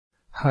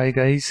Hi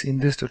guys, in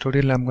this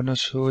tutorial I'm going to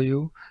show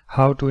you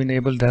how to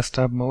enable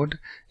desktop mode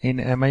in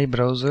MI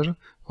browser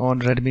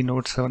on Redmi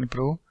Note 7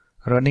 Pro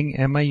running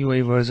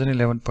MIUI version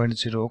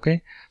 11.0.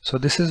 Okay, so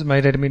this is my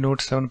Redmi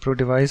Note 7 Pro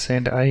device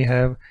and I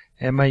have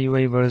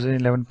MIUI version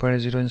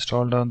 11.0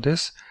 installed on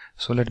this.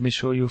 So let me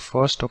show you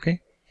first.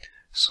 Okay,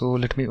 so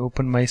let me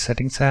open my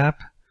settings app.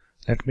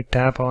 Let me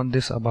tap on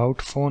this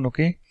about phone.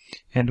 Okay,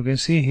 and you can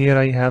see here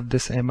I have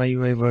this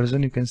MIUI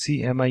version. You can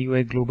see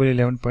MIUI Global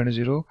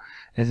 11.0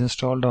 is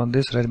installed on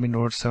this Redmi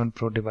Note 7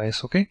 Pro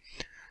device. Okay,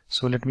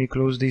 so let me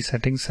close the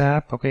settings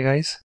app. Okay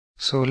guys,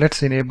 so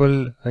let's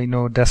enable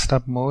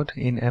desktop mode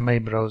in MI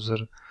browser.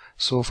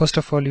 So first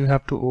of all you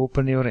have to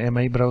open your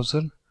MI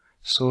browser.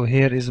 So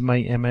here is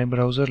my MI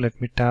browser. Let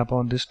me tap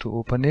on this to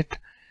open it.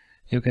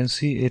 You can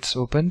see it's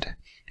opened,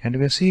 and you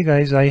can see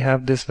guys I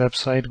have this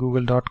website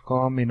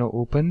google.com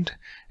opened,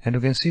 and you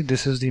can see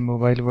this is the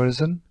mobile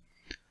version.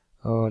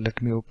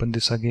 Let me open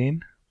this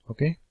again.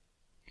 Okay,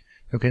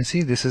 you can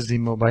see this is the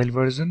mobile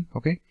version.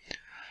 Okay,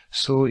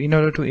 so in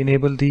order to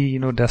enable the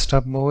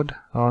desktop mode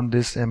on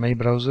this MI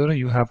browser,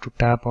 you have to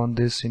tap on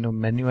this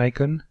menu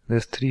icon.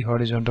 There's three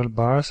horizontal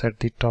bars at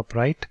the top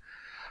right.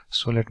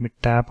 So let me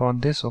tap on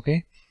this.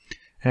 Okay,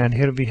 and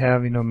here we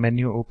have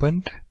menu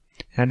opened,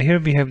 and here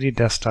we have the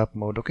desktop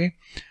mode. Okay,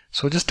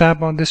 so just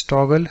tap on this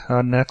toggle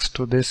next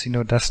to this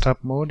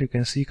desktop mode. You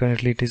can see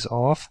currently it is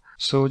off,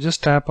 so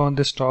just tap on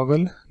this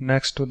toggle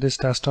next to this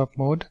desktop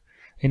mode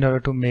in order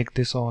to make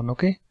this on.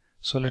 Okay,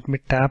 so let me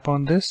tap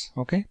on this.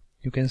 Okay,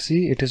 you can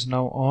see it is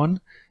now on,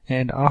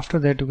 and after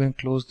that you can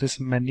close this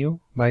menu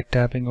by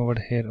tapping over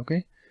here.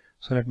 Okay,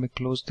 so let me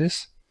close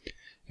this.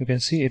 You can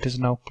see it is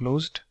now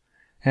closed,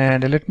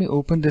 and let me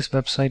open this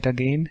website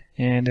again,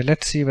 and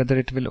let's see whether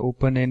it will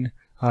open in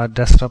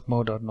desktop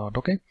mode or not.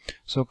 Okay,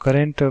 so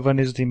current one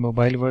is the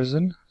mobile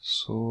version.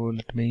 So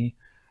let me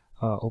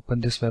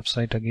open this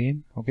website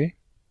again. Okay,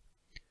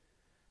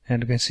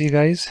 and you can see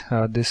guys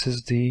this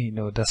is the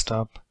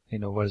desktop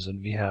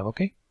version we have.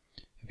 Okay,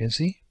 you can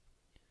see.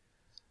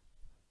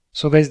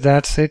 So guys,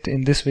 that's it.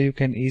 In this way you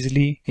can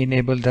easily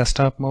enable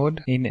desktop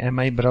mode in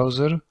MI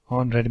browser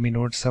on Redmi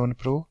Note 7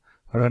 Pro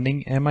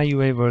running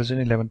MIUI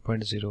version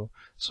 11.0.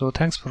 So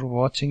thanks for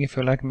watching. If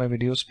you like my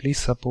videos, please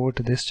support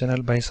this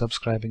channel by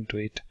subscribing to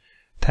it.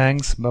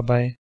 Thanks. Bye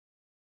bye.